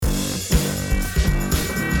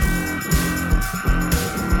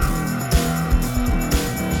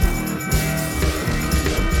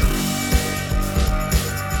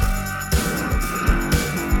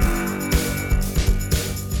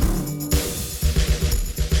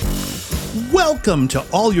Welcome to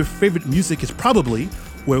All Your Favorite Music is Probably,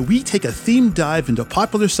 where we take a theme dive into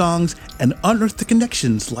popular songs and unearth the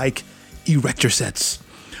connections like erector sets.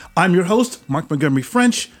 I'm your host, Mark Montgomery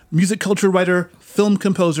French, music culture writer, film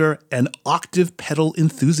composer, and octave pedal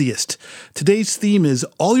enthusiast. Today's theme is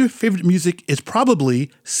All Your Favorite Music is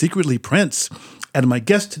Probably Secretly Prince. And my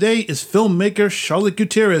guest today is filmmaker Charlotte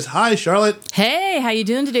Gutierrez. Hi, Charlotte. Hey, how you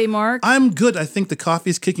doing today, Mark? I'm good. I think the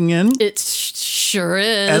coffee's kicking in. It sure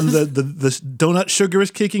is. And the donut sugar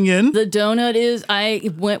is kicking in. The donut is.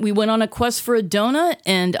 We went on a quest for a donut,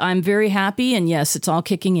 and I'm very happy. And yes, it's all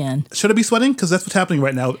kicking in. Should I be sweating? Because that's what's happening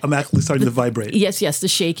right now. I'm actually starting to vibrate. Yes, the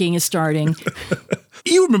shaking is starting.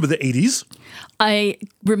 You remember the 80s? I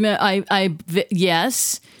remember.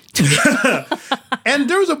 Yes. And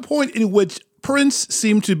there was a point in which Prince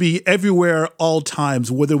seemed to be everywhere all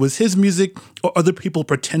times, whether it was his music or other people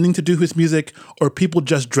pretending to do his music or people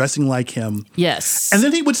just dressing like him. Yes. And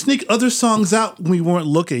then he would sneak other songs out when we weren't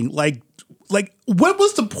looking. Like what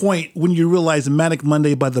was the point when you realized Manic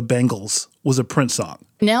Monday by the Bangles was a Prince song?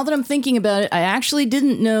 Now that I'm thinking about it, I actually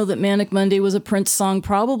didn't know that Manic Monday was a Prince song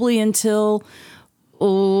probably until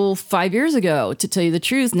 5 years ago, to tell you the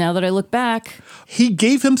truth, now that I look back. He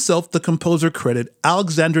gave himself the composer credit,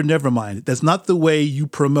 Alexander Nevermind. That's not the way you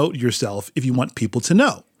promote yourself if you want people to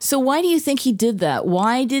know. So why do you think he did that?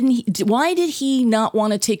 Why did he not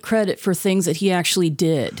want to take credit for things that he actually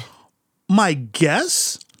did? My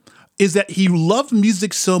guess is that he loved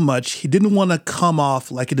music so much he didn't want to come off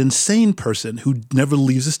like an insane person who never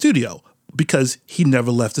leaves the studio, because he never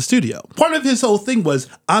left the studio. Part of his whole thing was,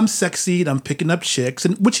 I'm sexy and I'm picking up chicks,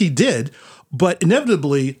 and which he did, but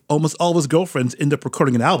inevitably, almost all of his girlfriends end up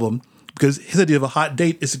recording an album because his idea of a hot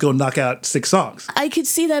date is to go knock out 6 songs. I could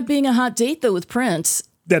see that being a hot date, though, with Prince.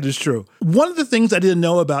 That is true. One of the things I didn't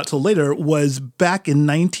know about till later was back in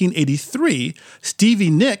 1983, Stevie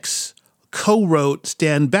Nicks co-wrote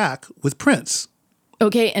Stand Back with Prince.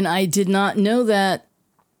 Okay, and I did not know that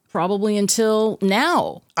probably until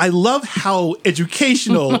now. I love how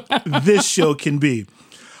educational this show can be.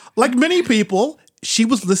 Like many people, she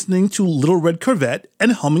was listening to Little Red Corvette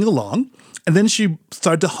and humming along, and then she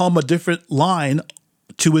started to hum a different line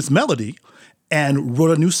to his melody and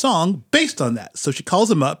wrote a new song based on that. So she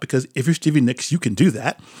calls him up, because if you're Stevie Nicks, you can do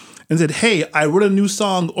that, and said, hey, I wrote a new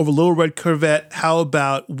song over Little Red Corvette. How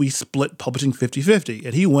about we split publishing 50-50?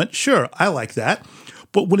 And he went, sure, I like that.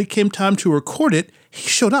 But when it came time to record it, he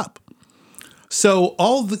showed up. So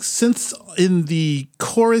all the synths in the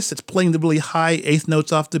chorus, it's playing the really high 8th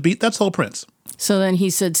notes off the beat, that's all Prince. So then he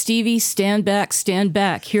said, Stevie, stand back,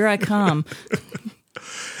 here I come.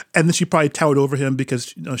 And then she probably towered over him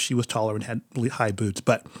because she was taller and had really high boots.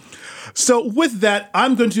 But so with that,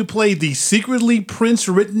 I'm going to play the secretly Prince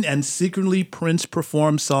written and secretly Prince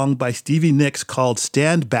performed song by Stevie Nicks called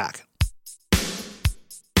Stand Back.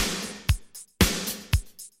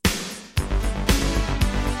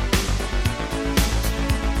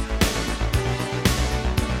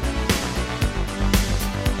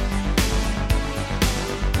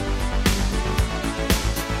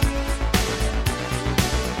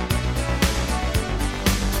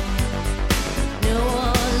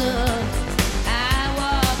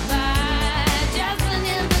 Just an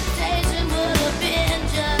invitation would have been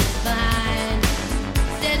just fine.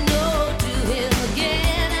 Said no.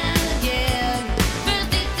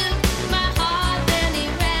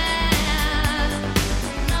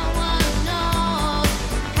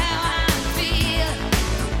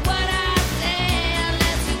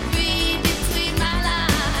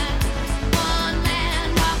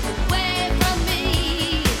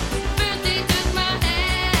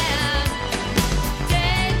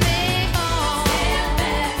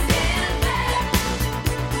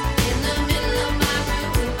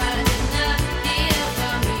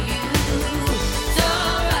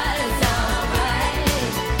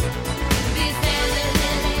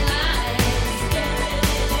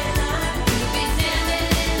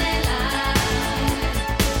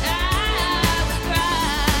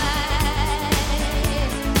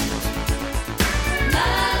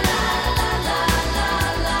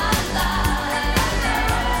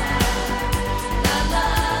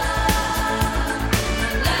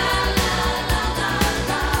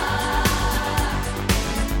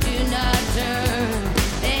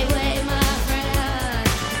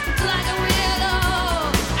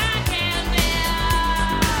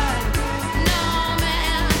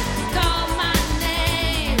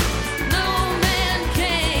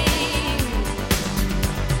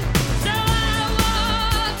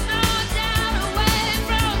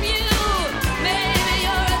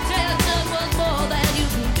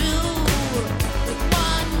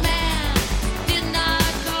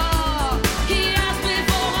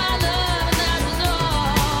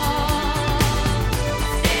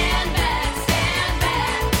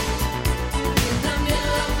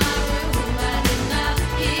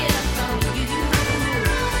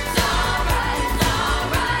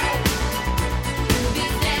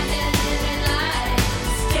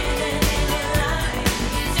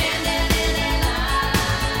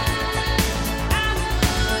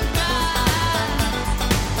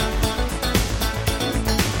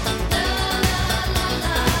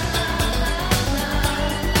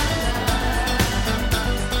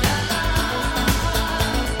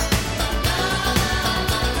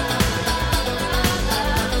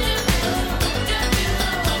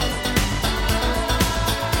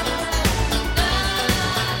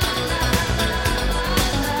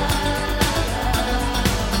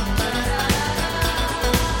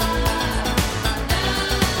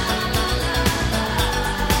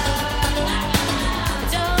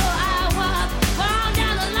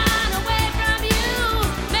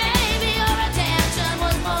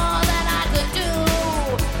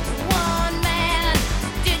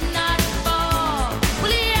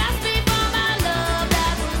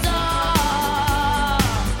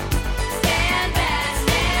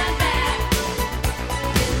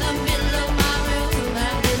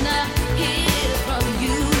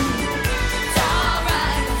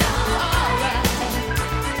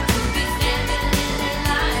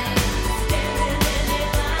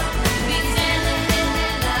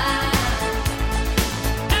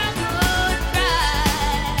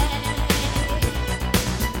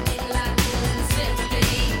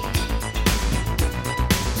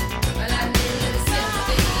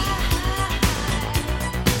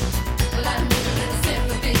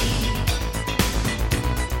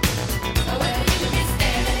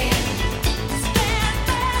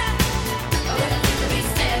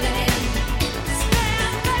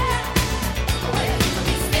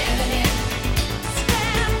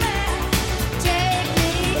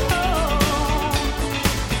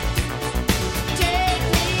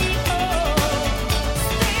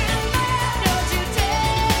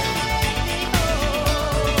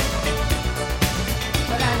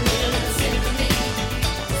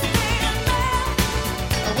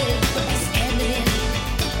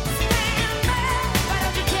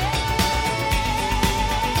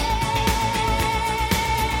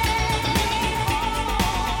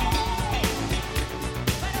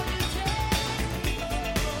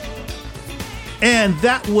 And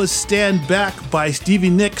that was Stand Back by Stevie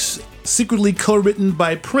Nicks, secretly co-written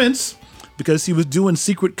by Prince because he was doing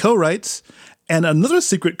secret co-writes. And another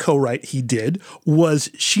secret co-write he did was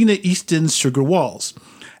Sheena Easton's Sugar Walls.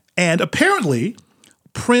 And apparently,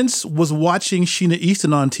 Prince was watching Sheena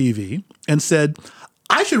Easton on TV and said,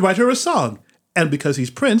 I should write her a song. And because he's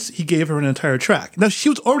Prince, he gave her an entire track. Now, she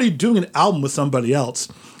was already doing an album with somebody else.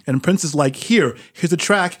 And Prince is like, here's a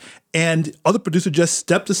track. And other producer just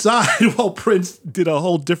stepped aside while Prince did a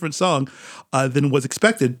whole different song than was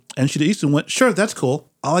expected. And Sheena Easton went, sure, that's cool.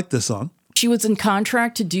 I like this song. She was in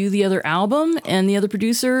contract to do the other album, and the other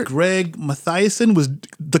producer, Greg Mathiasen, was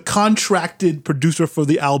the contracted producer for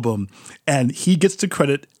the album. And he gets the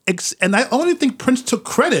credit. And I only think Prince took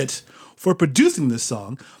credit for producing this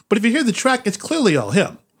song. But if you hear the track, it's clearly all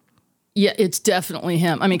him. Yeah, it's definitely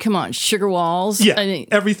him. I mean, come on, Sugar Walls. Yeah, I mean,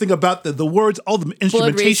 everything about the words, all the blood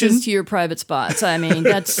instrumentation. races to your private spots. I mean,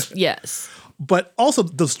 that's, yes. But also,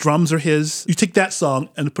 those drums are his. You take that song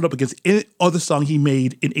and put up against any other song he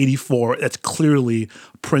made in '84, that's clearly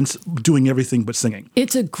Prince doing everything but singing.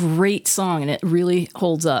 It's a great song, and it really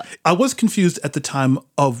holds up. I was confused at the time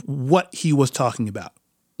of what he was talking about.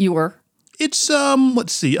 You were? It's,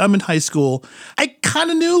 let's see, I'm in high school. I kind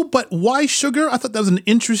of knew, but why sugar? I thought that was an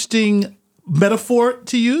interesting metaphor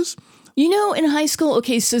to use. You know, in high school,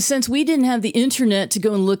 okay, so since we didn't have the internet to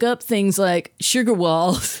go and look up things like Sugar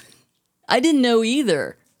Walls, I didn't know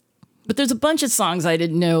either. But there's a bunch of songs I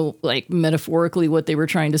didn't know, like, metaphorically what they were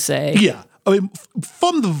trying to say. Yeah. I mean,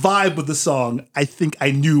 from the vibe of the song, I think I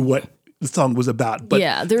knew what the song was about. But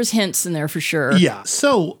yeah, there's hints in there for sure. Yeah.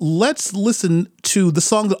 So let's listen to the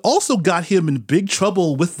song that also got him in big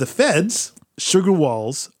trouble with the feds, Sugar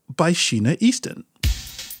Walls by Sheena Easton.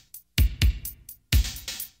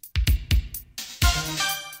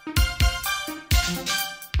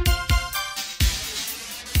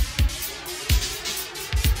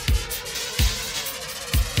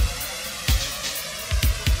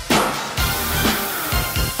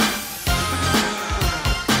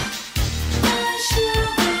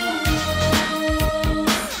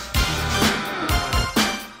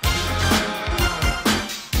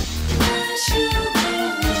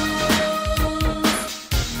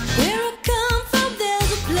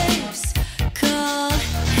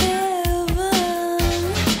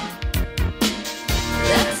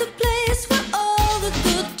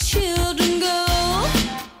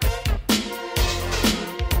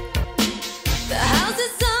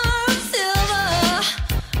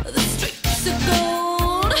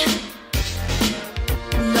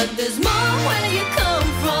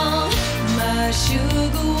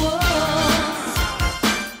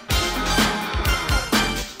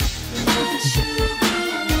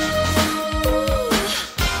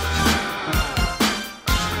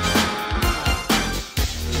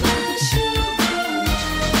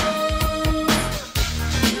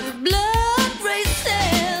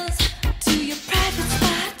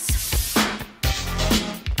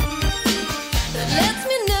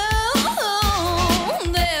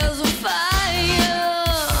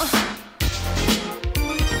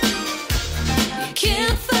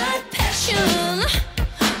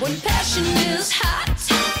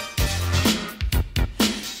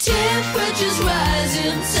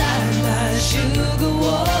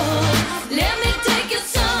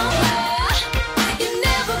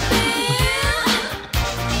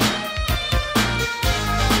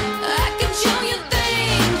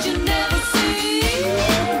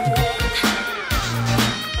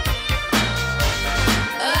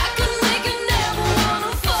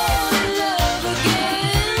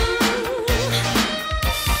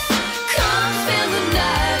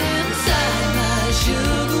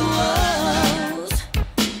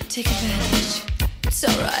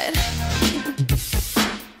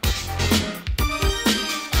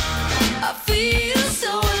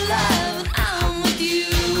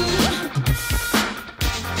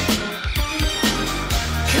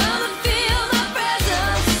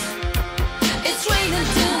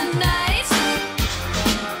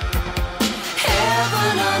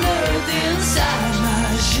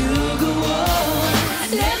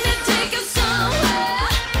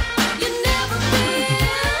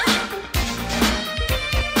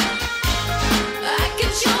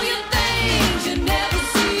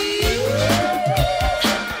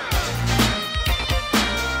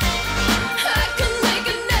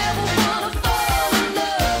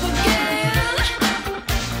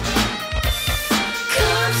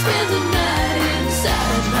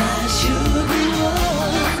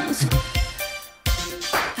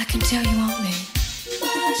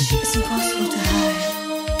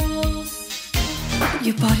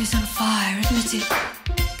 Your body's on fire, admit it.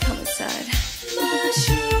 Come inside.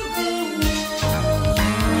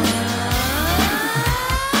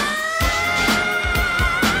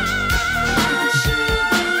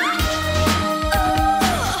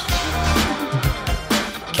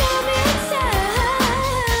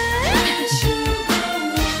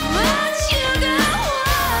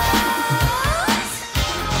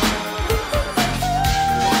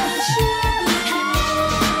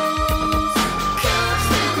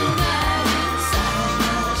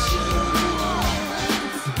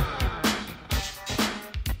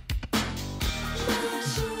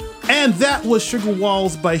 And that was Sugar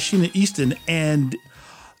Walls by Sheena Easton. And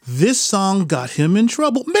this song got him in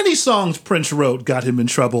trouble. Many songs Prince wrote got him in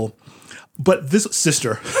trouble. But this,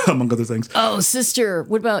 Sister, among other things. Oh, Sister.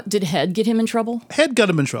 What about, did Head get him in trouble? Head got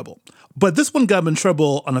him in trouble. But this one got him in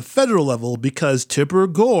trouble on a federal level because Tipper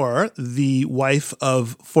Gore, the wife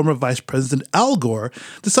of former Vice President Al Gore,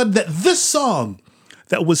 decided that this song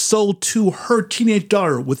that was sold to her teenage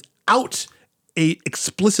daughter without a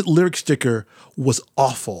explicit lyric sticker was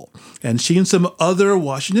awful. And she and some other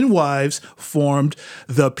Washington wives formed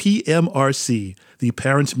the PMRC, the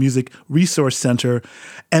Parents Music Resource Center,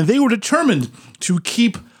 and they were determined to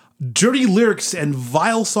keep dirty lyrics and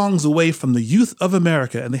vile songs away from the youth of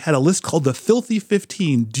America. And they had a list called the Filthy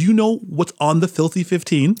 15. Do you know what's on the Filthy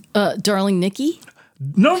 15? Darling Nikki?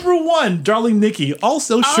 Number 1, Darling Nikki.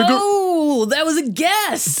 Also, Sugar... Oh, that was a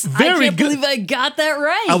guess. Very I can't good. believe I got that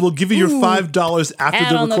right. I will give you your $5 after Pat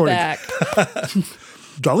the on recording. the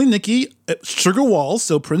back. Darling Nikki, Sugar Walls,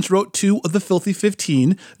 so Prince wrote 2 of the Filthy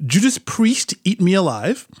 15. Judas Priest, Eat Me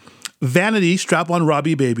Alive. Vanity, Strap on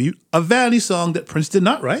Robbie Baby, a Vanity song that Prince did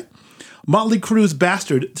not write. Motley Crue's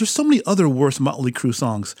Bastard. There's so many other worse Motley Crue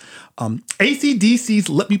songs. AC/DC's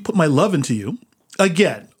Let Me Put My Love Into You.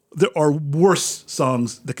 Again, there are worse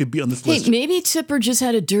songs that could be on this list. Hey, maybe Tipper just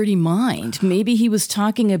had a dirty mind. Maybe he was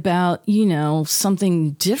talking about,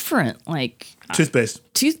 something different, like... Toothpaste.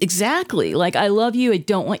 Exactly. Like, I love you. I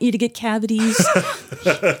don't want you to get cavities.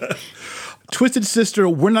 Twisted Sister,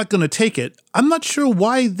 We're Not Gonna Take It. I'm not sure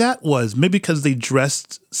why that was. Maybe because they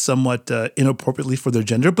dressed somewhat inappropriately for their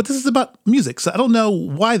gender, but this is about music, so I don't know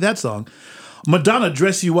why that song. Madonna,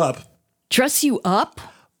 Dress You Up. Dress You Up?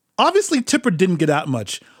 Obviously, Tipper didn't get out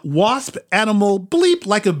much. Wasp, Animal, Bleep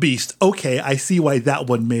Like a Beast. Okay, I see why that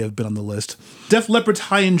one may have been on the list. Def Leppard's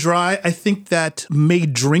High and Dry. I think that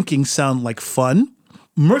made drinking sound like fun.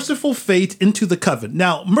 Merciful Fate, Into the Coven.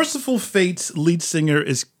 Now, Merciful Fate's lead singer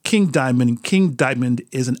is King Diamond, and King Diamond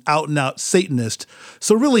is an out-and-out Satanist.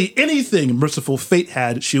 So really, anything Merciful Fate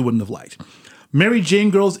had, she wouldn't have liked. Mary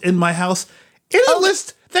Jane Girls, In My House. In a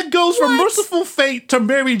list that goes from Merciful Fate to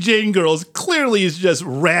Mary Jane Girls clearly is just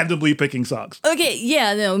randomly picking songs. Okay,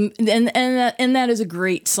 yeah, no, and that is a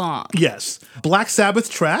great song. Yes. Black Sabbath,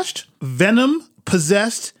 Trashed, Venom,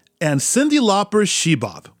 Possessed, and Cyndi Lauper's She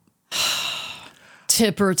Bop.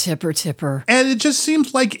 Tipper. And it just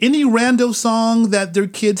seems like any rando song that their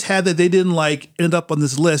kids had that they didn't like ended up on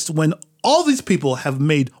this list when all these people have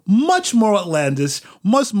made much more outlandish,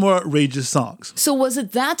 much more outrageous songs. So was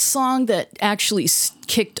it that song that actually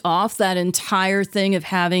kicked off that entire thing of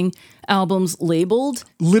having albums labeled?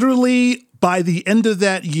 Literally, by the end of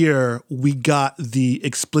that year, we got the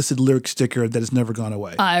explicit lyric sticker that has never gone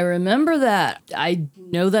away. I remember that. I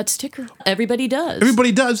know that sticker. Everybody does.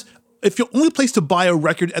 Everybody does. If your only place to buy a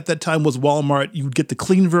record at that time was Walmart, you would get the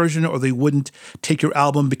clean version or they wouldn't take your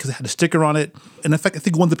album because it had a sticker on it. And in fact, I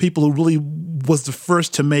think one of the people who really was the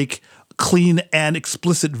first to make clean and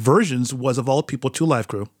explicit versions was, of all people, Two Live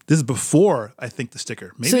Crew. This is before, I think, the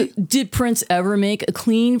sticker. Maybe. So did Prince ever make a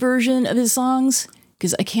clean version of his songs?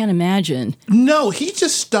 Because I can't imagine. No, he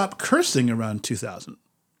just stopped cursing around 2000.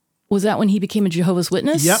 Was that when he became a Jehovah's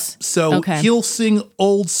Witness? Yep. So he'll sing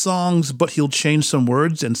old songs, but he'll change some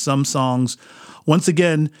words and some songs. Once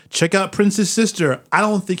again, check out Prince's Sister. I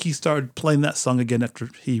don't think he started playing that song again after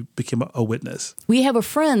he became a witness. We have a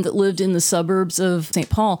friend that lived in the suburbs of St.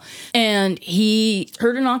 Paul, and he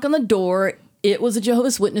heard a knock on the door. It was a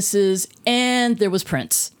Jehovah's Witnesses, and there was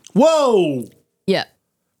Prince. Whoa! Yeah.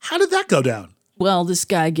 How did that go down? Well, this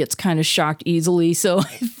guy gets kind of shocked easily, so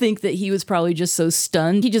I think that he was probably just so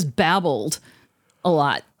stunned. He just babbled a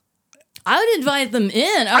lot. I would invite them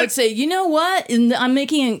in. I would say, you know what? I'm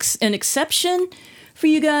making an exception for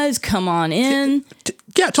you guys. Come on in.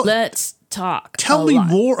 Let's talk. Tell me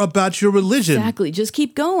more about your religion. Exactly. Just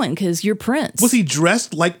keep going because you're Prince. Was he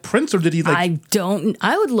dressed like Prince or did he I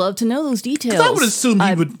would love to know those details. I would assume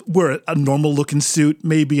he would wear a normal looking suit,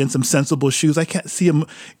 maybe, and some sensible shoes. I can't see him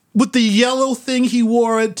with the yellow thing he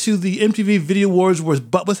wore to the MTV Video Awards where his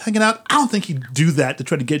butt was hanging out, I don't think he'd do that to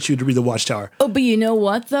try to get you to read the Watchtower. Oh, but you know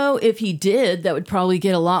what, though? If he did, that would probably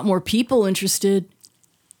get a lot more people interested.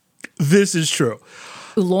 This is true.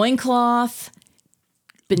 Loincloth,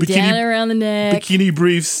 bandana around the neck. Bikini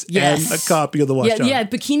briefs, Yes. and a copy of the Watchtower. Yeah,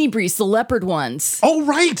 bikini briefs, the leopard ones. Oh,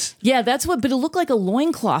 right. Yeah, that's what, but it looked like a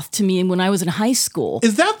loincloth to me when I was in high school.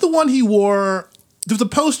 Is that the one he wore? There's a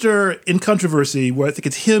poster in Controversy where I think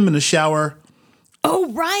it's him in the shower.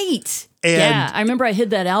 Oh, right. And yeah, I remember I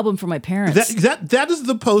hid that album from my parents. That is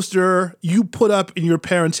the poster you put up in your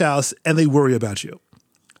parents' house and they worry about you.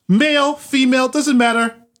 Male, female, doesn't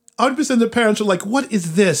matter. 100% of the parents are like, what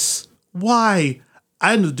is this? Why?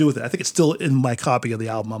 I had nothing to do with it. I think it's still in my copy of the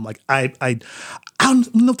album. I'm like, I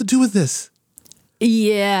don't know what to do with this.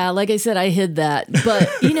 Yeah, like I said, I hid that. But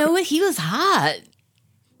you know what? He was hot.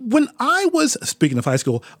 When I was, speaking of high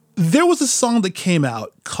school, there was a song that came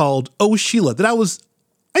out called Oh Sheila that I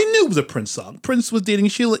knew it was a Prince song. Prince was dating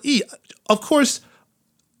Sheila E. Of course,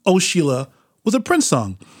 Oh Sheila was a Prince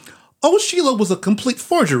song. Oh Sheila was a complete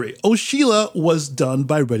forgery. Oh Sheila was done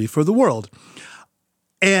by Ready for the World.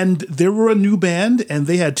 And there were a new band, and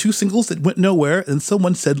they had 2 singles that went nowhere, and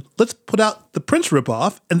someone said, let's put out the Prince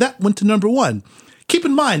ripoff, and that went to number 1. Keep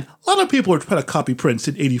in mind, a lot of people are trying to copy Prince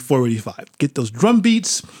in 84, 85. Get those drum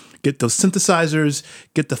beats, get those synthesizers,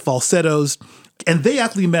 get the falsettos, and they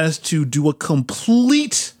actually managed to do a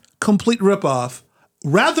complete ripoff,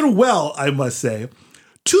 rather well, I must say,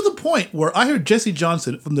 to the point where I heard Jesse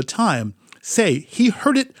Johnson from The Time say he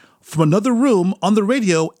heard it from another room on the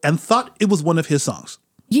radio and thought it was one of his songs.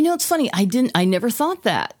 You know, it's funny. I never thought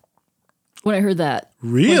that when I heard that.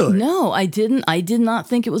 Really? Like, no, I didn't. I did not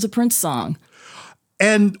think it was a Prince song.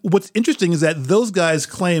 And what's interesting is that those guys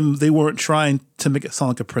claim they weren't trying to make it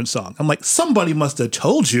sound like a Prince song. I'm like, somebody must have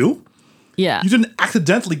told you. Yeah. You didn't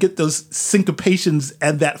accidentally get those syncopations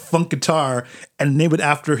and that funk guitar and name it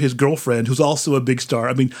after his girlfriend, who's also a big star.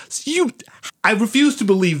 I mean, I refuse to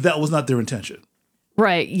believe that was not their intention.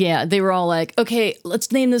 Right. Yeah. They were all like, okay,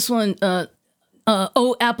 let's name this one,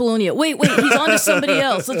 Oh Apollonia. Wait, he's on to somebody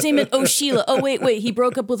else. Let's name it Oh Sheila. Oh, wait, he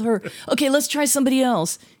broke up with her. Okay, let's try somebody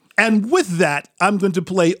else. And with that, I'm going to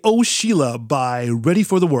play Oh Sheila by Ready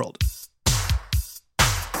for the World.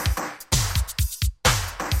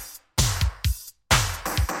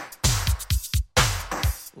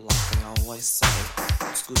 Like they always say,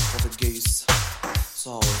 it's good for the goose, it's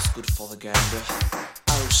always good for the gander.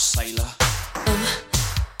 Oh, sailor.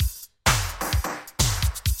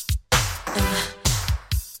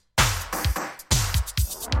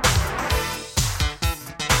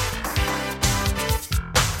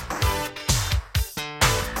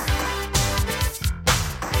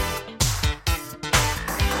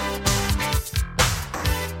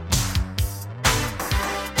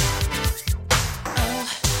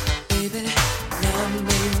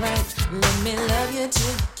 Let me love you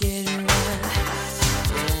till you get it right.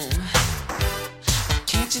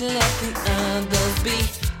 Can't you let the others be?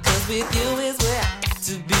 'Cause with you is where I got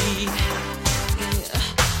to be. Yeah.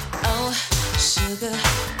 Oh, sugar,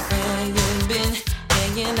 where you been?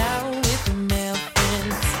 Hanging out with your male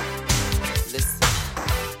friends. Listen,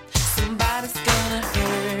 somebody's gonna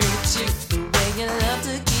hurt you the way you love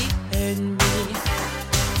to keep hurting me.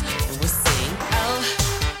 And we'll sing, oh,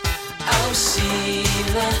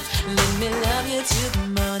 Sheila, let me love you till the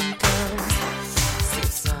morning comes. Sing a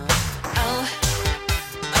song.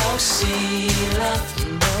 Oh, Sheila, you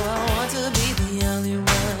know I want to be the only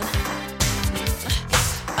one.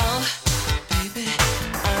 Oh, baby,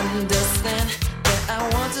 understand that I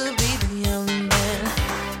want to be the only man.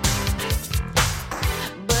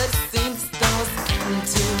 But it seems though it's getting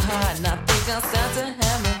too hard, and I think I'll start to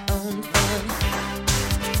have my own fun.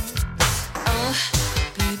 Oh,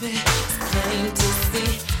 baby, it's plain to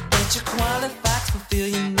see that you're qualified to fulfill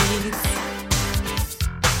your needs.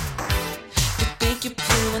 You think you're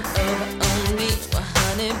pulling over on me? Well,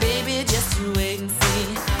 honey, baby, just you wait and see.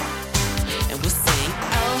 And we'll sing,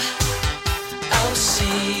 oh,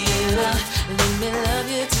 Sheila, let me love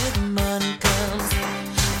you till the morning comes.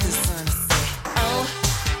 The sun will say,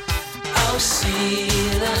 oh,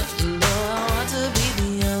 Sheila, you know I want to be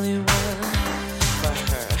the only one for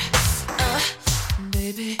her.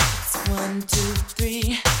 Baby, it's 1, 2,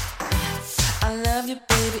 3. I love you,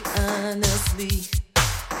 baby, honestly.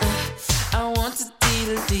 I want to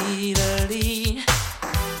dee-da-dee-da-dee.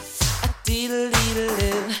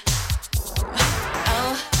 Dee-da-dee-da-dee.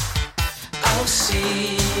 Oh,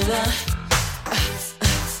 Sheila.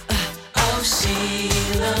 Oh,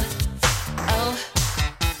 Sheila.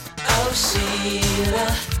 Oh, Sheila.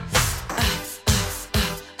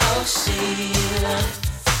 Oh, Sheila.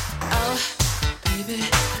 baby,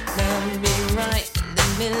 love me right. Let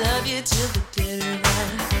me love you till the dead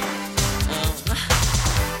of night.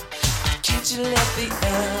 Can't you let the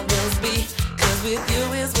others be? 'Cause with you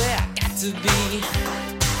is where I got to be.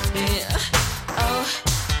 Yeah. Oh,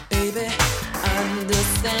 baby,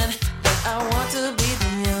 understand that I want to be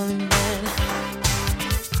the only man.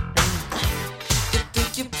 You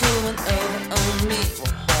think you're pulling over on me?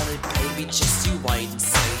 Well, honey, baby, just you wait and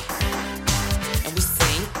see. And we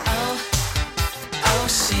sing, oh, oh,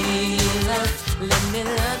 Sheila, let me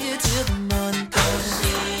love you till the morning comes.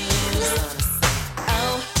 Sheila,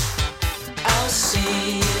 oh, oh,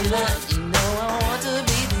 Sheila, you know I want to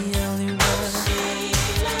be the only one.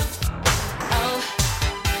 Sheila, oh,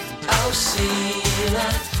 oh, Sheila,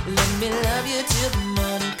 let me love you till the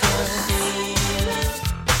morning comes. Sheila,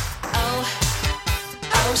 oh,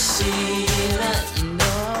 oh, Sheila, you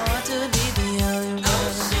know I want to be the only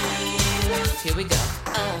one. Sheila, here we go.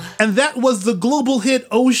 Oh. And that was the global hit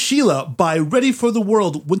Oh Sheila by Ready for the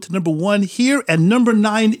World. Went to number 1 here and number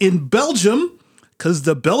 9 in Belgium, because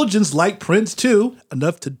the Belgians like Prince too,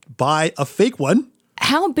 enough to buy a fake one.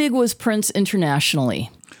 How big was Prince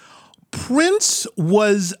internationally? Prince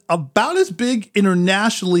was about as big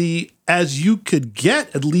internationally as you could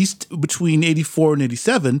get, at least between 84 and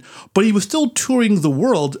 87, but he was still touring the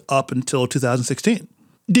world up until 2016.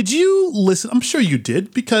 Did you listen? I'm sure you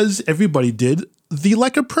did, because everybody did, the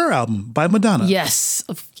Like a Prayer album by Madonna. Yes.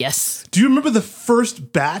 Yes. Do you remember the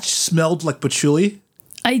first batch smelled like patchouli?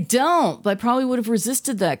 I don't, but I probably would have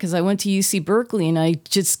resisted that because I went to UC Berkeley and I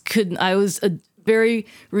just couldn't. I was very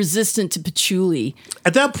resistant to patchouli.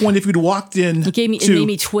 At that point, if you'd walked in, It made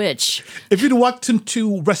me twitch. If you'd walked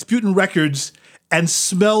into Rasputin Records and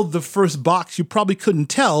smelled the first box, you probably couldn't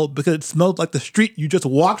tell because it smelled like the street you just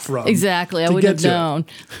walked from. Exactly. I to wouldn't get have to it. known.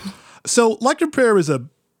 So, Like a Prayer is a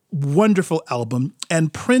wonderful album,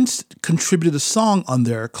 and Prince contributed a song on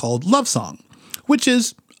there called Love Song, which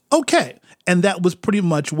is okay. And that was pretty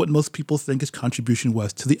much what most people think his contribution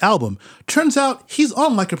was to the album. Turns out he's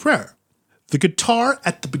on Like a Prayer. The guitar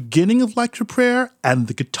at the beginning of Like a Prayer and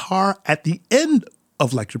the guitar at the end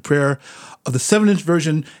of Like a Prayer of the 7-inch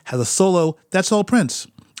version has a solo. That's all Prince.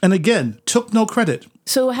 And again, took no credit.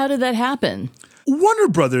 So how did that happen? Warner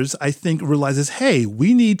Brothers, I think, realizes, hey,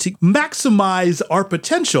 we need to maximize our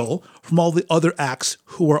potential from all the other acts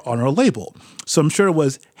who are on our label. So I'm sure it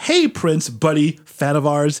was, hey, Prince, buddy, fan of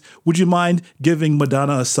ours, would you mind giving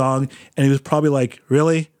Madonna a song? And he was probably like,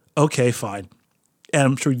 really? Okay, fine. And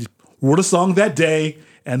I'm sure he wrote a song that day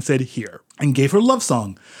and said, here, and gave her Love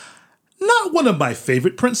Song. Not one of my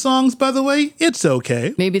favorite Prince songs, by the way. It's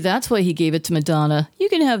okay. Maybe that's why he gave it to Madonna. You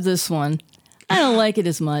can have this one. I don't like it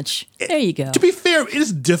as much. There you go. To be fair, it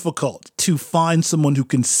is difficult to find someone who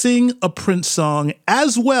can sing a Prince song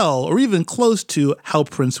as well or even close to how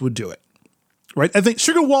Prince would do it, right? I think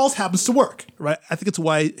Sugar Walls happens to work, right? I think it's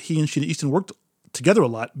why he and Sheena Easton worked together a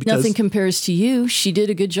lot. Because Nothing compares to you. She did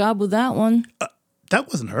a good job with that one. that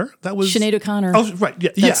wasn't her. That was Sinead O'Connor. Oh, right.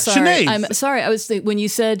 Yeah, Sorry. Sinead. I'm sorry. I was when you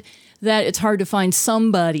said that it's hard to find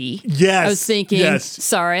somebody. Yes, I was thinking, yes.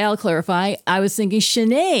 sorry, I'll clarify. I was thinking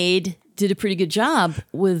Sinead did a pretty good job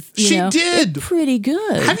with, She know, did. pretty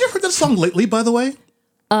good. Have you heard that song lately, by the way?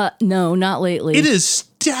 No, not lately. It is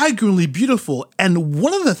staggeringly beautiful. And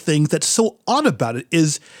one of the things that's so odd about it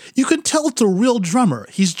is you can tell it's a real drummer.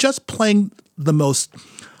 He's just playing the most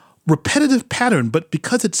repetitive pattern, but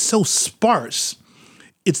because it's so sparse,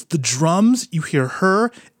 it's the drums, you hear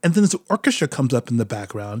her, and then this orchestra comes up in the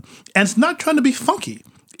background. And it's not trying to be funky.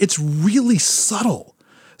 It's really subtle.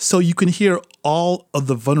 So you can hear all of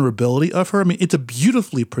the vulnerability of her. I mean, it's a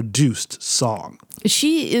beautifully produced song.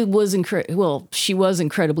 She was she was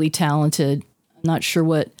incredibly talented. I'm not sure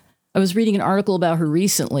what. I was reading an article about her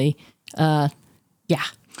recently. Yeah.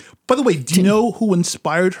 By the way, do you know who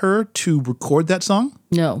inspired her to record that song?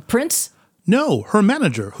 No. Prince? No, her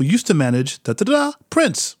manager, who used to manage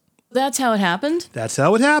Prince. That's how it happened? That's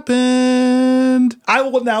how it happened. I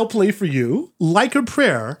will now play for you Like a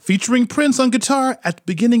Prayer, featuring Prince on guitar at the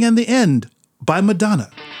beginning and the end by Madonna.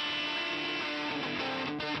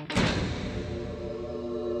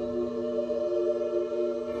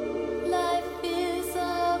 Life is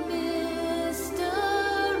a mystery.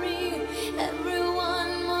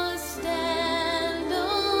 Everyone must stand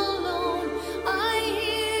alone. I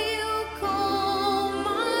hear you call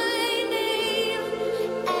my name,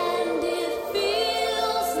 and it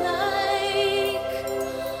feels like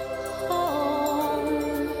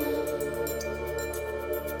home.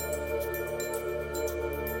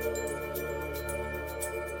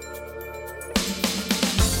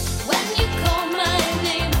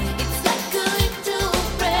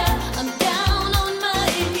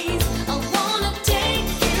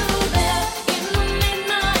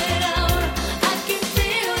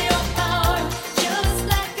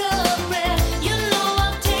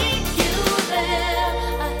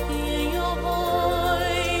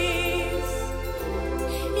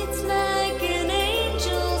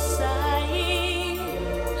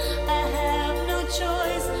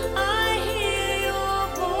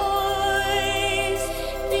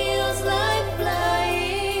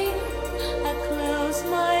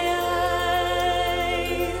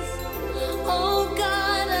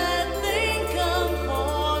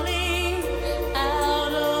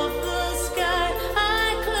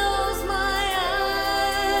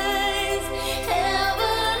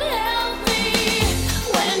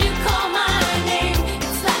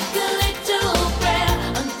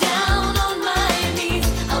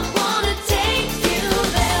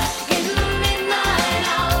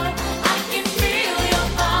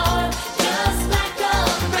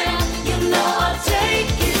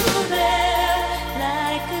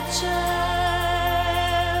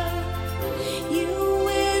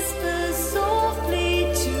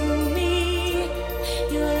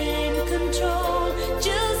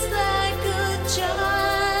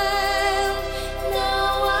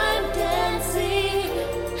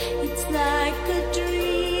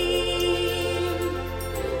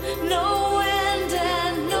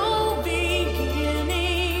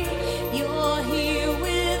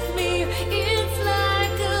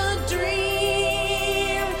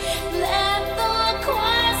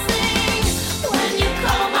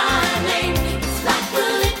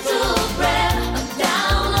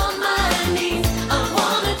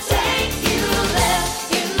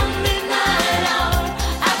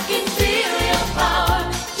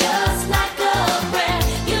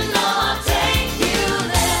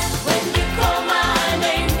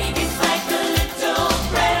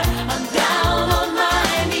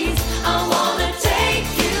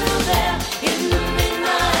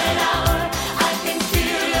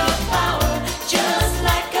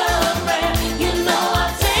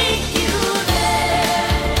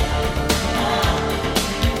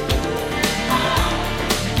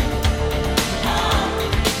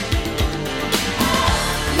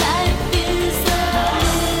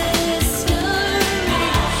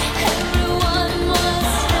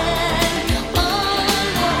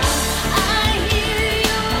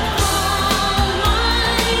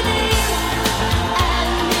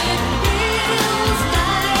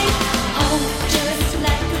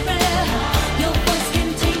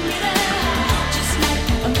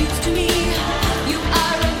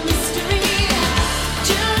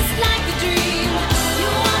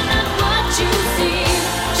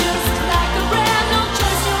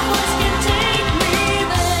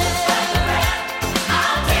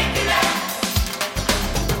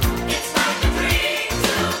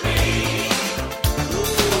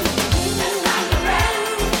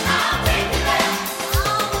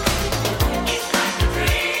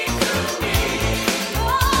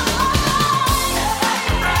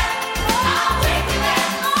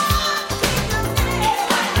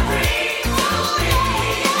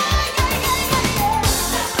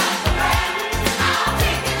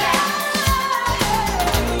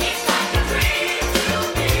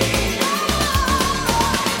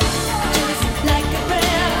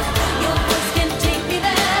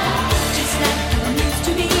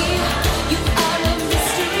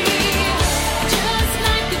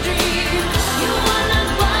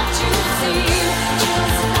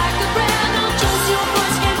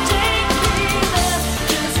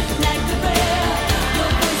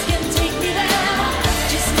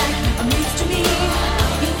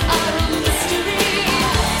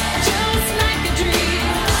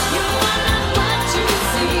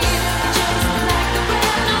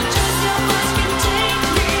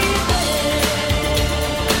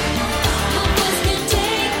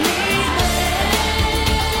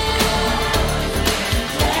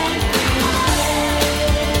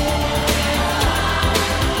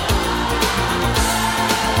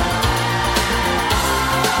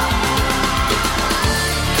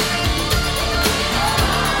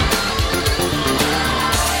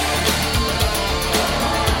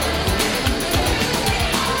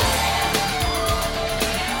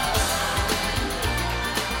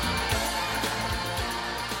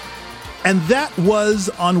 And that was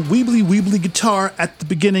on Weebly Weebly Guitar at the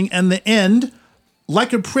beginning and the end,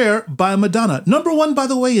 Like a Prayer by Madonna. Number 1, by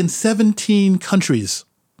the way, in 17 countries.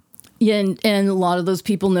 Yeah, and a lot of those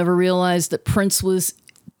people never realized that Prince was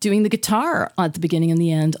doing the guitar at the beginning and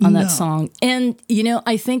the end on that song. And,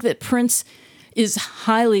 I think that Prince is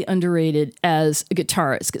highly underrated as a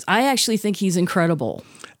guitarist because I actually think he's incredible.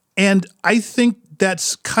 And I think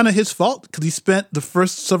that's kind of his fault because he spent the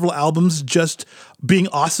first several albums just being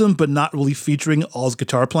awesome, but not really featuring all his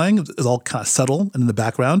guitar playing. It was all kind of subtle and in the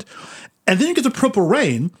background. And then you get to Purple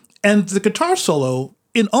Rain and the guitar solo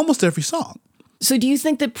in almost every song. So do you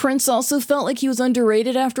think that Prince also felt like he was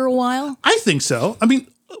underrated after a while? I think so. I mean,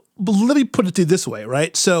 let me put it to you this way,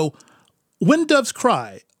 right? So When Doves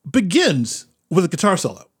Cry begins with a guitar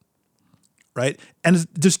solo, right? And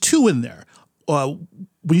there's 2 in there.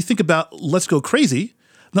 When you think about Let's Go Crazy,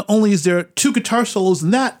 not only is there 2 guitar solos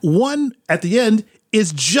in that, one at the end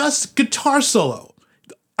is just guitar solo.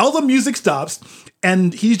 All the music stops,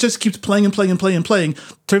 and he just keeps playing and playing and playing and playing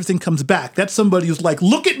till everything comes back. That's somebody who's like,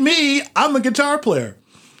 look at me, I'm a guitar player.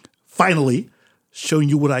 Finally, showing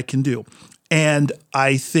you what I can do. And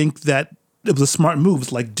I think that it was a smart move.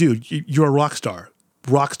 It's like, dude, you're a rock star.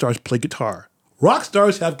 Rock stars play guitar. Rock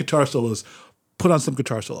stars have guitar solos. Put on some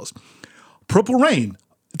guitar solos. Purple Rain.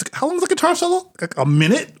 How long is the guitar solo? Like a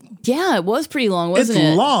minute? Yeah, it was pretty long, wasn't it?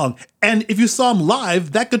 It's long. And if you saw him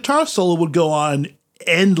live, that guitar solo would go on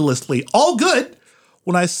endlessly. All good.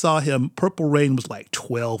 When I saw him, Purple Rain was like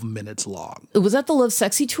 12 minutes long. Was that the Love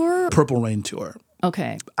Sexy tour? Purple Rain tour.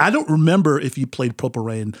 Okay. I don't remember if he played Purple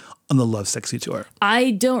Rain on the Love Sexy tour.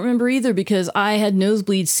 I don't remember either because I had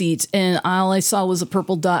nosebleed seats and all I saw was a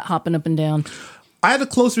purple dot hopping up and down. I had a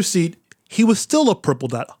closer seat. He was still a purple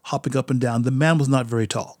dot hopping up and down. The man was not very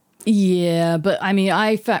tall. Yeah, but I mean,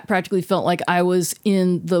 I practically felt like I was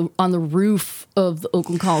on the roof of the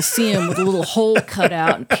Oakland Coliseum with a little hole cut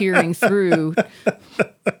out and peering through.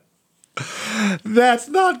 That's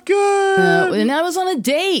not good. And I was on a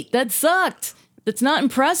date. That sucked. That's not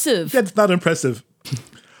impressive. That's not impressive.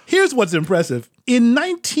 Here's what's impressive. In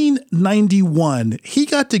 1991, he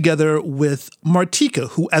got together with Martika,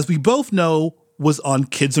 who, as we both know, was on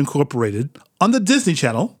Kids Incorporated on the Disney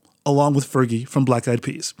Channel, along with Fergie from Black Eyed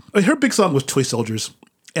Peas. Her big song was Toy Soldiers.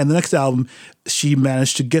 And the next album, she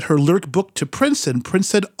managed to get her lyric book to Prince, and Prince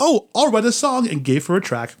said, "Oh, I'll write a song," and gave her a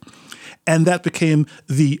track. And that became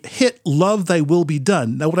the hit Love Thy Will Be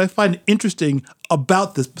Done. Now, what I find interesting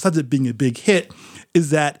about this, besides it being a big hit,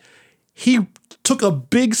 is that he took a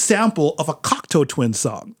big sample of a Cocteau Twins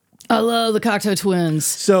song. I love the Cocteau Twins.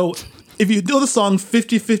 So if you know the song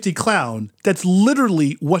 50-50 Clown, that's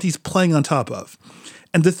literally what he's playing on top of.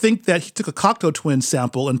 And to think that he took a Cocteau Twins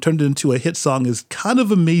sample and turned it into a hit song is kind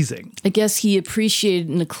of amazing. I guess he appreciated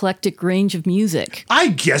an eclectic range of music. I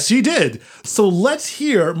guess he did. So let's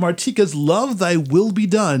hear Martika's Love Thy Will Be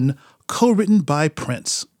Done, co-written by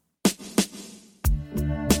Prince.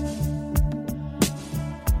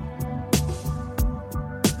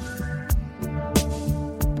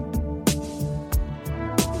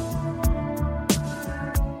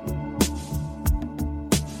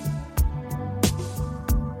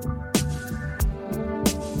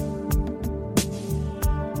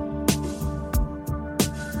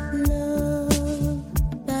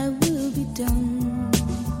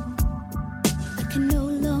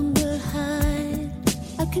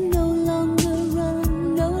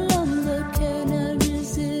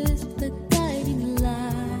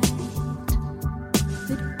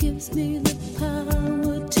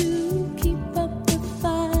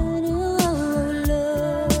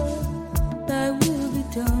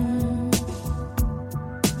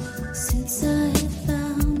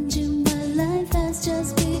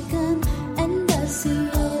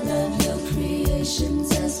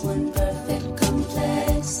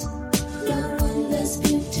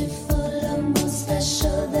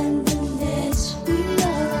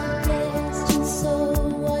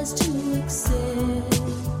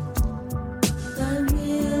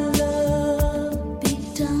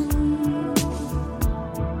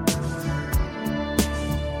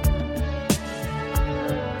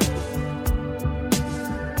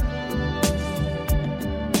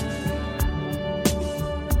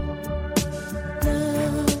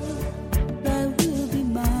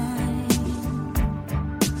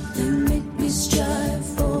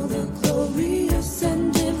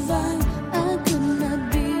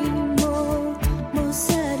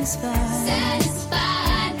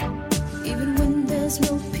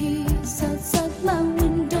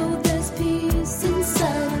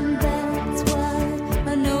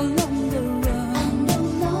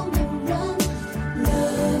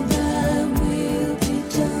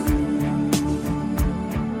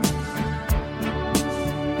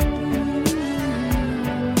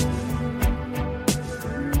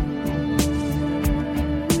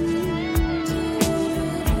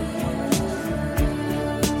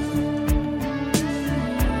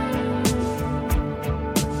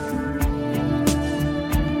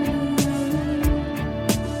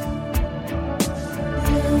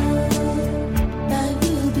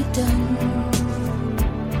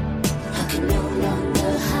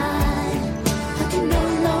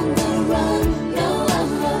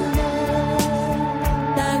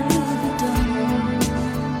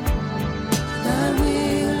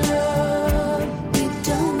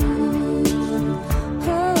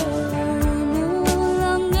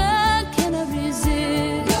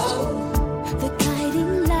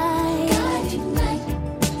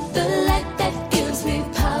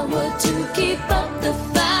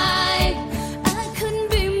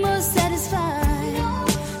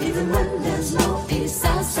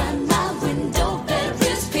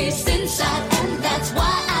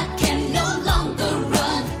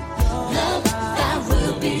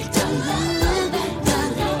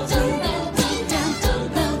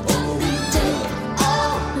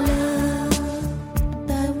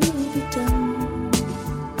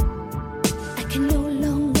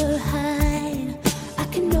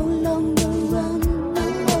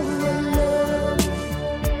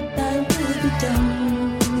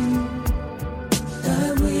 done.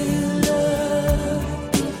 Thy will,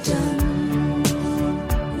 Lord, be done.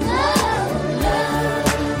 Love,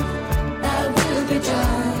 thy will be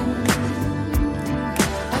done.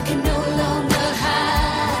 I can no longer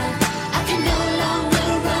hide. I can no longer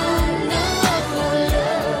run. No,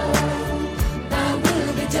 love, thy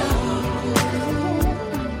will be done.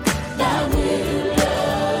 Thy will,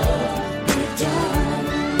 Lord, be done.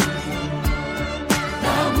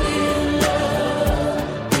 Thy will,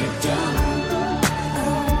 Lord, be done.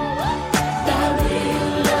 Thy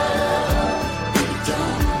will, Lord, be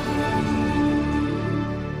done.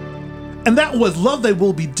 And that was Love Thy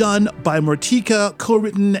Will Be Done by Martika,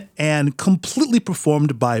 co-written and completely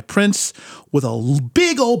performed by Prince with a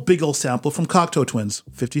big old sample from Cocteau Twins,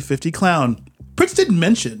 50/50 Clown. Prince did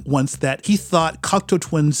mention once that he thought Cocteau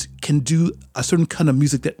Twins can do a certain kind of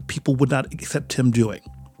music that people would not accept him doing.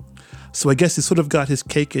 So I guess he sort of got his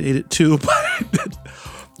cake and ate it too by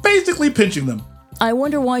basically pinching them. I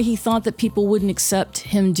wonder why he thought that people wouldn't accept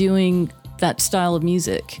him doing that style of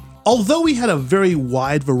music. Although he had a very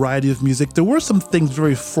wide variety of music, there were some things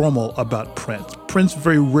very formal about Prince. Prince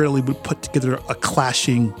very rarely would put together a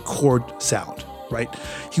clashing chord sound, right?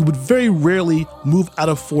 He would very rarely move out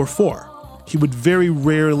of 4/4. He would very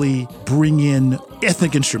rarely bring in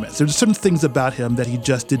ethnic instruments. There's certain things about him that he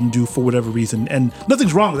just didn't do for whatever reason, and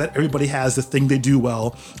nothing's wrong with that. Everybody has the thing they do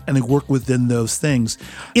well, and they work within those things.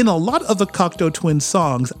 In a lot of the Cocteau Twins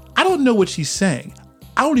songs, I don't know what she's saying.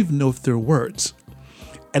 I don't even know if they're words.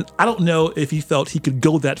 And I don't know if he felt he could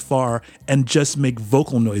go that far and just make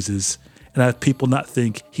vocal noises and have people not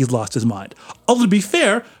think he's lost his mind. Although to be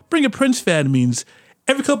fair, being a Prince fan means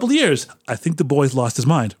every couple of years, I think the boy's lost his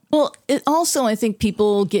mind. Well, it also, I think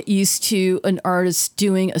people get used to an artist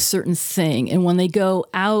doing a certain thing. And when they go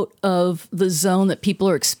out of the zone that people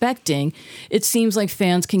are expecting, it seems like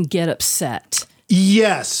fans can get upset,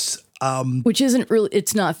 Yes. which isn't really,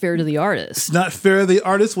 it's not fair to the artist. Not fair to the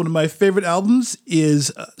artist. One of my favorite albums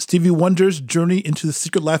is Stevie Wonder's Journey into the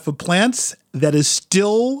Secret Life of Plants. That is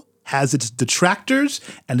still has its detractors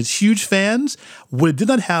and its huge fans. What it did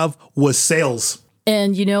not have was sales.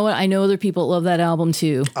 And you know what? I know other people love that album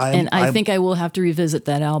too. I think I will have to revisit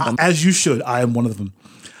that album. As you should. I am one of them.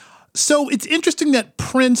 So it's interesting that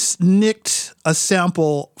Prince nicked a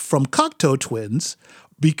sample from Cocteau Twins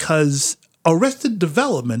because Arrested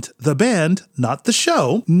Development, the band, not the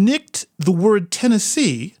show, nicked the word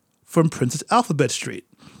Tennessee from Prince's Alphabet Street.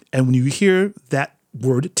 And when you hear that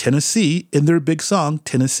word Tennessee in their big song,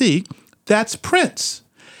 Tennessee, that's Prince.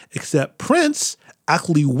 Except Prince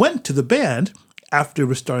actually went to the band after it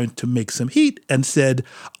was starting to make some heat and said,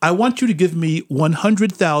 I want you to give me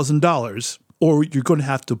 $100,000 or you're going to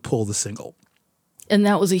have to pull the single. And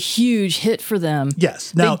that was a huge hit for them.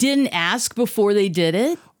 Yes. Now, they didn't ask before they did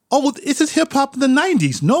it. oh, well, this is hip hop in the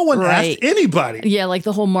 90s. No one Right. asked anybody. Yeah, like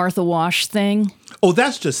the whole Martha Wash thing. Oh,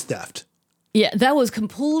 that's just theft. Yeah, that was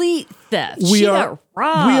complete theft. We she are got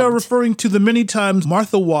robbed. we are referring to the many times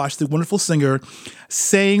Martha Wash, the wonderful singer,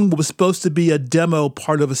 saying what was supposed to be a demo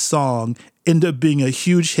part of a song ended up being a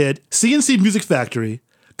huge hit. CNC Music Factory,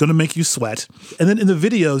 Gonna Make You Sweat. And then in the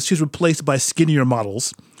videos, she's replaced by skinnier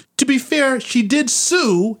models. To be fair, she did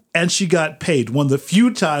sue and she got paid. One of the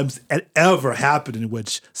few times it ever happened in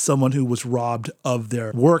which someone who was robbed of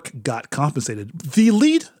their work got compensated. The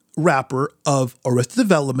lead rapper of Arrested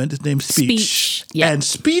Development is named Speech. Speech, yeah. And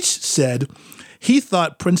Speech said he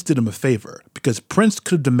thought Prince did him a favor because Prince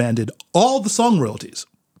could have demanded all the song royalties.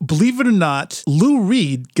 Believe it or not, Lou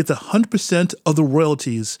Reed gets 100% of the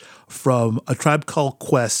royalties from A Tribe Called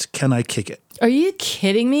Quest, Can I Kick It? Are you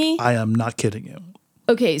kidding me? I am not kidding you.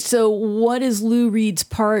 Okay, so what is Lou Reed's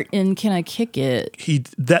part in Can I Kick It?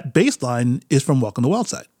 That bass line is from Walk on the Wild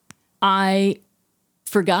Side. I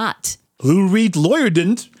forgot. Lou Reed's lawyer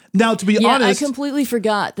didn't. Now, to be Yeah, honest, I completely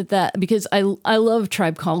forgot that because I love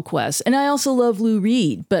Tribe Called Quest and I also love Lou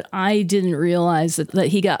Reed, but I didn't realize that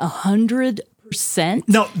he got 100%.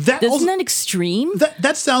 now that Isn't also, that extreme?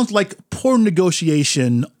 that sounds like poor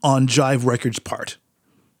negotiation on Jive Records' part.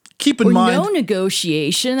 Keep in Or mind, no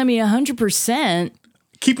negotiation. I mean, 100%.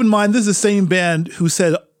 keep in mind, this is the same band who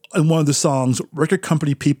said in one of the songs, record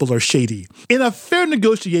company people are shady. In a fair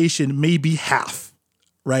negotiation, maybe half,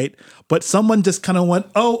 right? But someone just kind of went,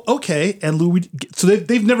 oh, okay. And Louis, so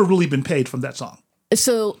they've never really been paid from that song.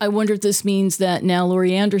 So I wonder if this means that now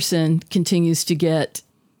Laurie Anderson continues to get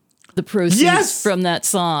the proceeds Yes! from that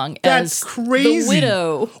song That's as crazy. the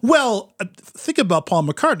widow. Well, think about Paul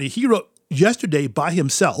McCartney. He wrote Yesterday by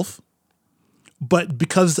himself, but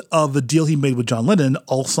because of the deal he made with John Lennon,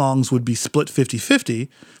 all songs would be split 50-50,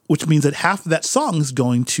 which means that half of that song is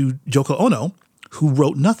going to Yoko Ono, who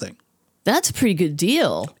wrote nothing. That's a pretty good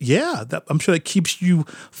deal. Yeah, I'm sure that keeps you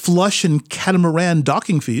flush in catamaran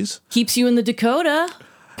docking fees. Keeps you in the Dakota.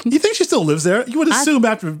 You think she still lives there? You would assume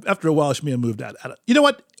after a while she may have moved out. You know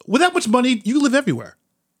what? With that much money, you live everywhere.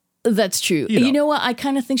 That's true. You know what? I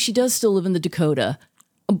kind of think she does still live in the Dakota.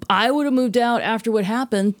 I would have moved out after what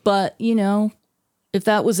happened, but, if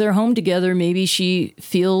that was their home together, maybe she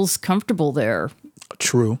feels comfortable there.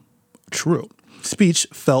 True. Speech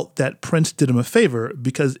felt that Prince did him a favor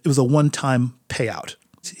because it was a one-time payout.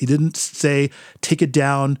 He didn't say, take it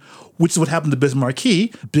down, which is what happened to Biz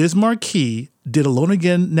Markie. Biz Markie did Alone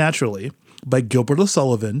Again Naturally by Gilbert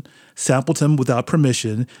O'Sullivan, sampled him without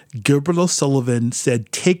permission. Gilbert O'Sullivan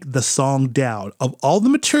said, take the song down. Of all the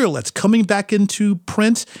material that's coming back into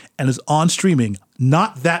print and is on streaming,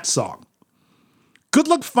 not that song. Good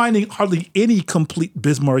luck finding hardly any complete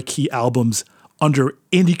Biz Markie albums under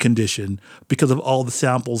any condition because of all the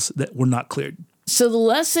samples that were not cleared. So the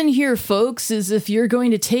lesson here, folks, is if you're going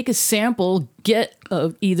to take a sample, get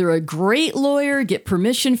either a great lawyer, get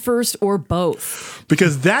permission first, or both.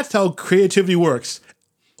 Because that's how creativity works.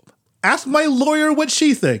 Ask my lawyer what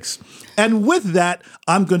she thinks. And with that,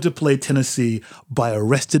 I'm going to play Tennessee by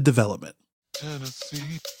Arrested Development.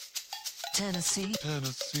 Tennessee, Tennessee,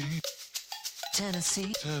 Tennessee,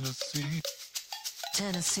 Tennessee, Tennessee,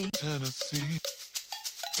 Tennessee, Tennessee,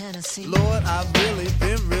 Tennessee. Lord, I've really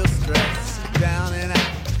been real stressed, down and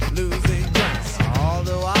out, losing ground.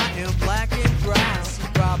 Although I am black and brown,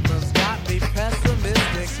 problems got me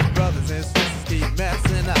pessimistic. Brothers and sisters keep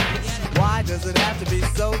messing up. Why does it have to be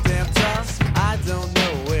so damn tough? I don't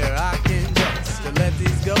know where I can go to let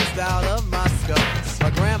these ghosts out of my skull.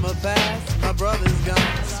 My grandma passed, my brother's gone.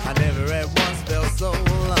 I never at once felt so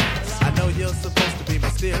alone. I know you're supposed to be my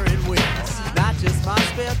steering wheel, not just my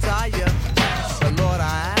spare tire. But Lord,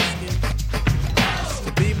 I ask you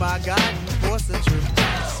to be my guiding force and truth.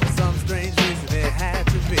 For some strange reason it had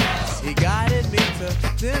to be. He guided me to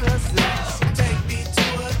Tennessee. Take me to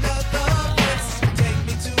another place. Take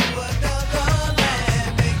me to another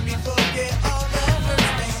land. Make me forget all that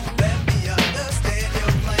hurts me. Let me understand your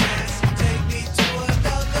plan. Take me to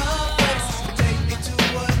another place. Take me to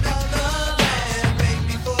another land. Make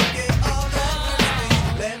me forget all that hurts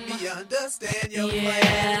me. Let me understand your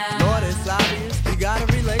plan. Lord, it's obvious we got a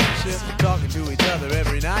relationship, talking to each other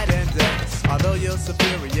every night and day. Although you're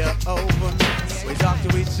superior over me, we talk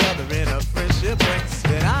to each other in a friendship way.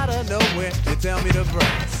 Then out of nowhere, you tell me to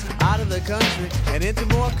break out of the country and into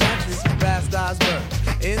more countries, past Osborne,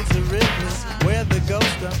 into Ripley, where the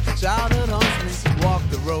ghost of childhood haunts me. Walk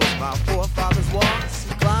the roads my forefathers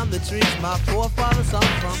walked, climb the trees my forefathers hung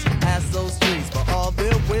from. Ask those trees for all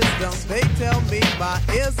their wisdom. They tell me my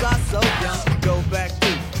ears are so young. Go back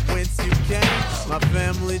to whence you came, my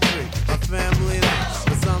family tree, my family name.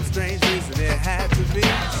 For some strange reason it had to be.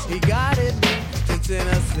 He guided me to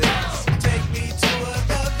Tennessee. Take me to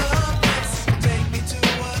another place. Take me to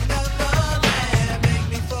another land. Make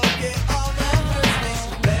me forget all that hurts me.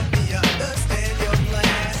 Let me understand your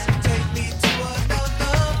plan. Take me to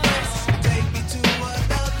another place. Take me to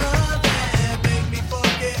another land. Make me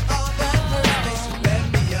forget all that hurts me. Let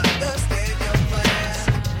me understand your plan.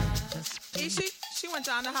 She went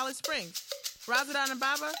down to Holly Springs. Razadon and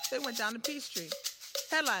Baba, they went down to Peachtree.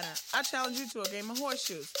 Headliner, I challenge you to a game of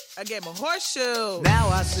horseshoes. A game of horseshoes. Now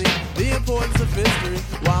I see the importance of history.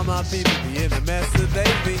 Why my people be in the mess that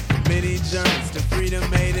they be. Many journeys to freedom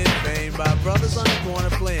made in vain by brothers on the corner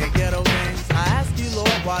playing ghetto games. I ask you,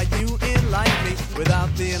 Lord, why you enlighten me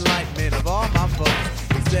without the enlightenment of all my folks.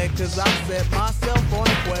 He said, cause I set myself on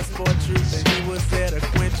a quest for truth, and he was there to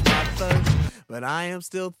quench my thirst. But I am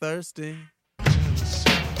still thirsty.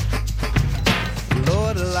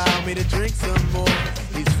 Lord, allow me to drink some more.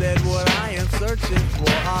 He said what I am searching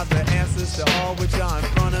for are the answers to all which are in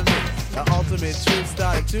front of me. The ultimate truth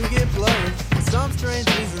started to get blurry. For some strange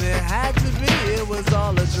reason it had to be. It was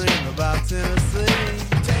all a dream about Tennessee.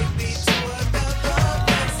 Take me to another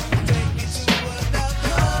place. Take me to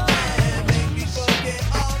another land. Make me forget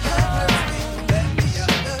all that hurts me. Let me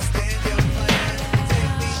understand your plan.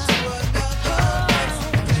 Take me to another place.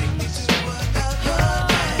 Take me to another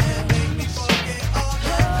land. Make me forget all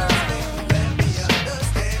that hurts me. Let me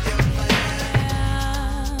understand your plan.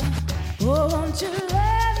 Oh, won't you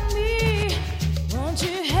let me? Won't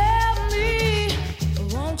you help me?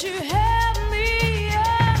 Won't you help me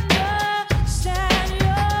understand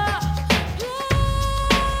your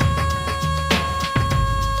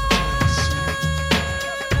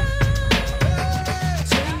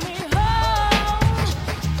Take me home,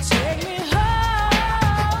 take me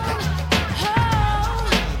home,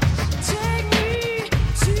 home. Take me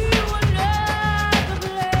to another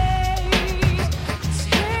place.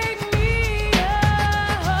 Take me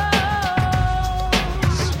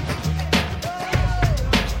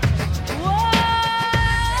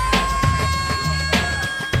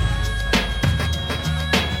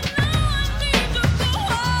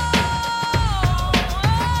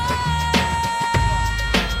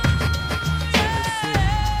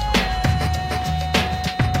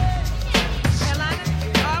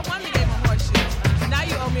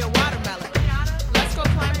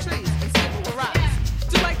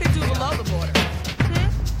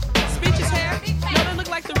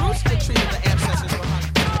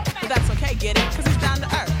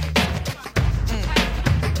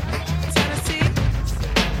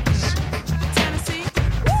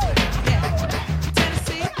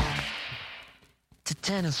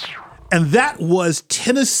Tennessee. And that was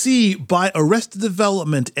Tennessee by Arrested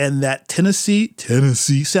Development. And that Tennessee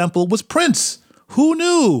sample was Prince. Who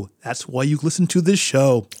knew? That's why you listen to this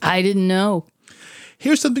show. I didn't know.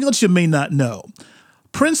 Here's something else you may not know.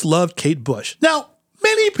 Prince loved Kate Bush. Now,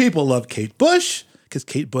 many people love Kate Bush because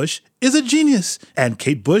Kate Bush is a genius. And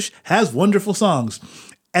Kate Bush has wonderful songs.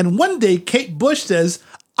 And one day, Kate Bush says,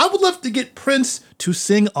 I would love to get Prince to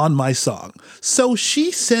sing on my song. So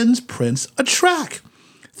she sends Prince a track,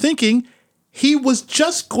 thinking he was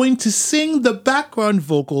just going to sing the background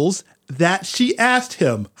vocals that she asked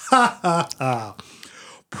him. Ha ha ha.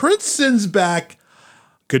 Prince sends back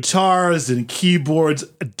guitars and keyboards,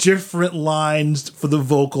 different lines for the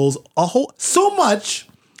vocals, so much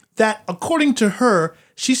that according to her,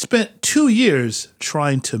 she spent 2 years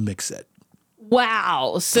trying to mix it.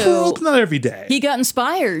 Wow. So Well, not every day. he got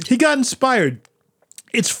inspired. He got inspired.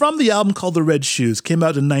 It's from the album called The Red Shoes, came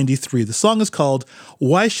out in 93. The song is called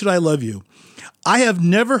Why Should I Love You? I have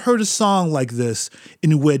never heard a song like this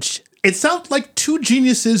in which it sounds like two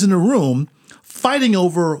geniuses in a room fighting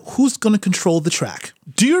over who's going to control the track.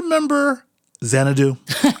 Do you remember Xanadu?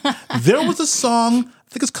 There was a song, I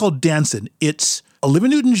think it's called Dancin'. It's Olivia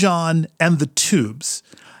Newton-John and the Tubes.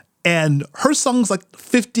 And her song's like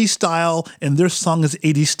 50 style and their song is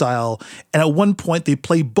 80 style. And at one point they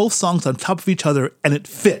play both songs on top of each other and it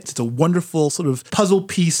fits. It's a wonderful sort of puzzle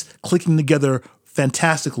piece clicking together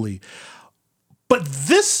fantastically. But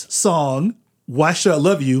this song, Why Should I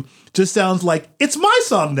Love You, just sounds like it's my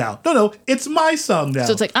song now. No, it's my song now.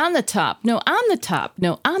 So it's like, I'm the top. No, I'm the top.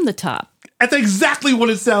 No, I'm the top. That's exactly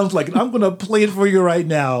what it sounds like. And I'm going to play it for you right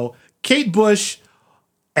now. Kate Bush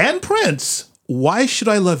and Prince, Why Should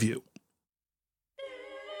I Love You?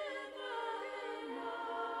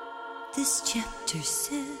 This chapter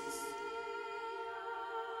says,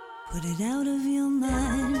 put it out of your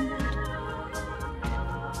mind.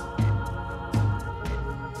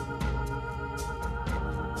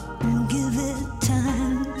 Give it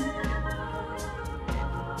time.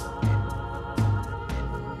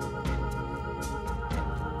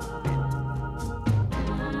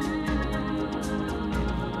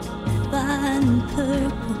 Fine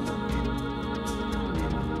purple,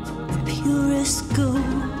 the purest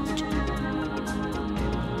gold,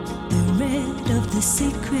 the red of the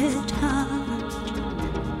sacred heart,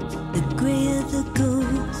 the gray of the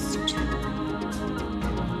ghost,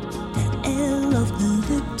 the L of the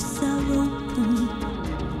lips are open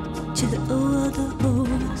to the O of the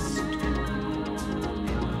host,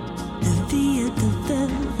 the V of the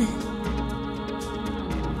velvet.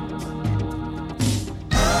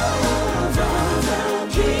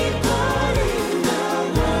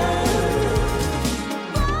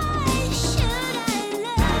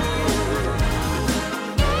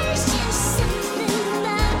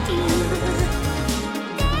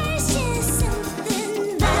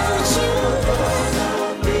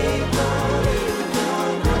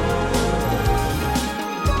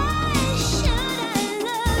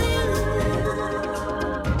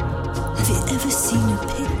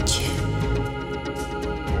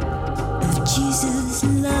 Jesus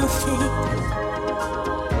laughing.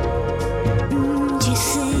 Do you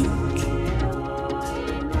think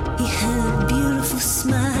he had a beautiful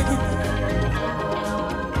smile?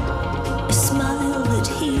 A smile that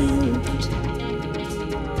healed.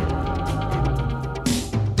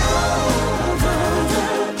 Of all the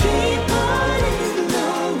people in the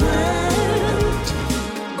world,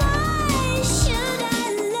 why should I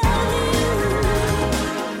love you?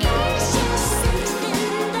 There's just something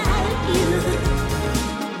about you.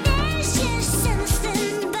 There's just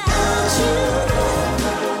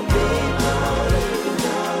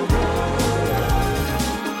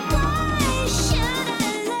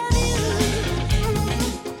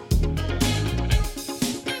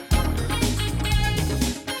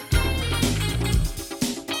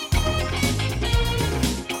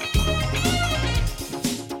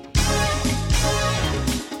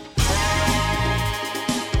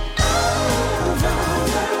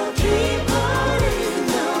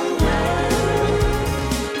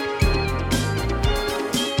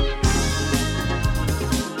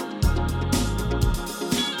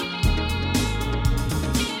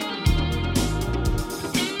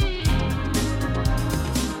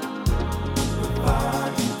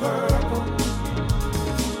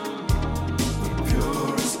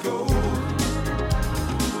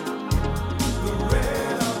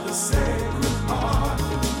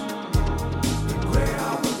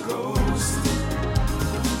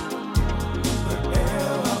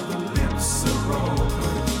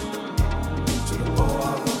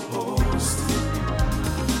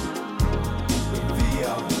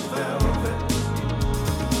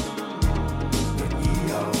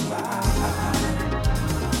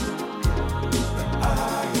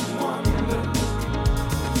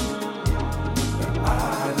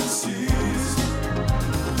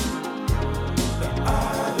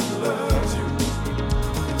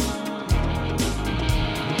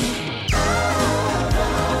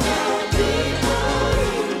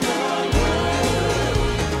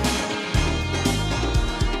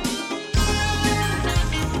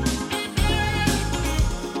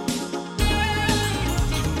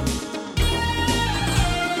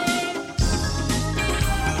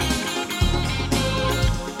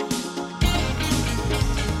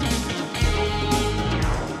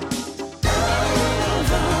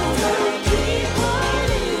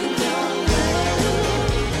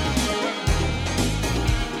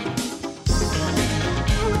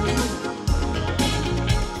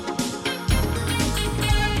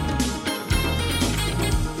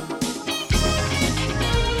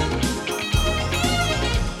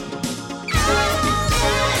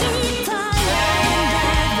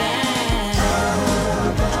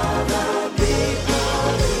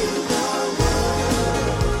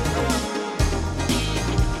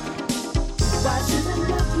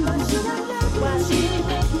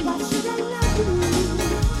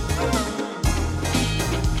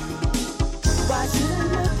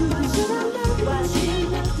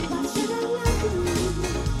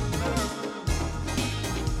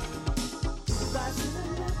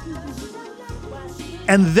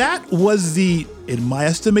And that was the, in my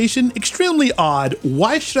estimation, extremely odd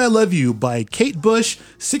Why Should I Love You by Kate Bush,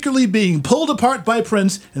 secretly being pulled apart by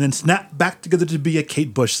Prince and then snapped back together to be a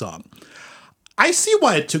Kate Bush song. I see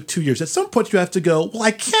why it took 2 years. At some point you have to go, well,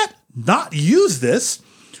 I can't not use this,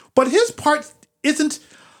 but his part isn't.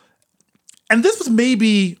 And this was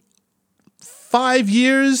maybe 5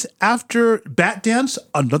 years after Bat Dance,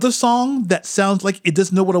 another song that sounds like it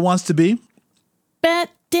doesn't know what it wants to be. Bat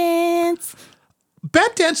Dance.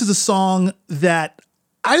 Bat Dance is a song that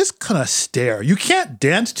I just kind of stare. You can't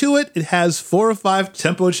dance to it. It has 4 or 5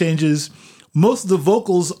 tempo changes. Most of the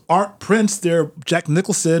vocals aren't Prince. They're Jack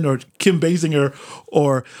Nicholson or Kim Basinger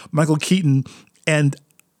or Michael Keaton. And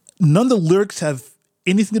none of the lyrics have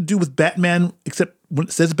anything to do with Batman except when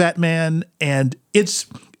it says Batman. And it's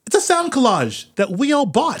a sound collage that we all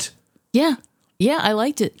bought. Yeah. Yeah, I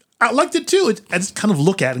liked it. I liked it too. I just kind of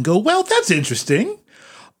look at it and go, well, that's interesting.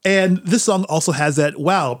 And this song also has that,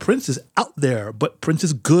 wow, Prince is out there, but Prince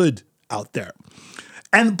is good out there.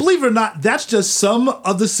 And believe it or not, that's just some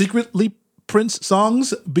of the secretly Prince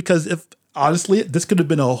songs, because if honestly, this could have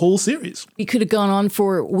been a whole series. We could have gone on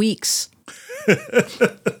for weeks.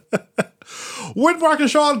 Where'd Mark and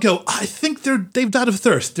Sean go? I think they've died of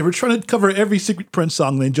thirst. They were trying to cover every secret Prince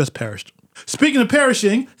song and they just perished. Speaking of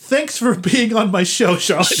perishing, thanks for being on my show,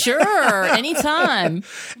 Charlotte. Sure, anytime.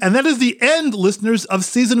 And that is the end, listeners, of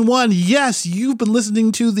season 1. Yes, you've been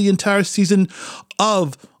listening to the entire season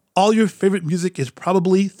of All Your Favorite Music Is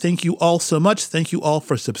Probably. Thank you all so much. Thank you all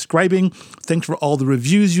for subscribing. Thanks for all the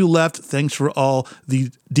reviews you left. Thanks for all the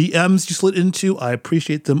DMs you slid into. I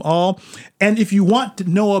appreciate them all. And if you want to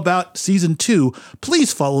know about season 2,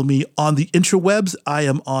 please follow me on the interwebs. I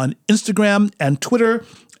am on Instagram and Twitter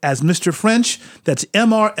as Mr. French. That's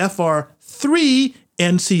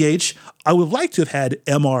MRFR3NCH. I would like to have had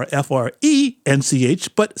MRFRENCH,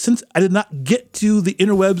 but since I did not get to the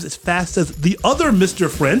interwebs as fast as the other Mr.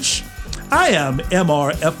 French, I am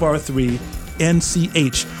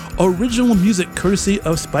MRFR3NCH. Original music courtesy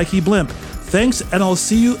of Spiky Blimp. Thanks, and I'll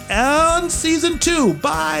see you on season 2.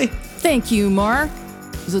 Bye. Thank you, Mark.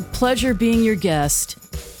 It was a pleasure being your guest.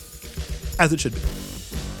 As it should be.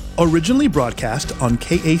 Originally broadcast on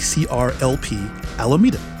KACR-LP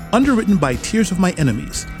Alameda. Underwritten by Tears of My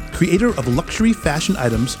Enemies, creator of luxury fashion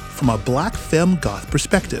items from a black femme goth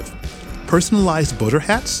perspective. Personalized boater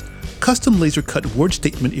hats, custom laser-cut word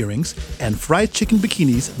statement earrings, and fried chicken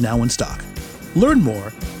bikinis now in stock. Learn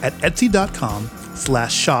more at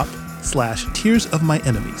etsy.com/shop/Tears of My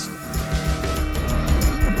Enemies.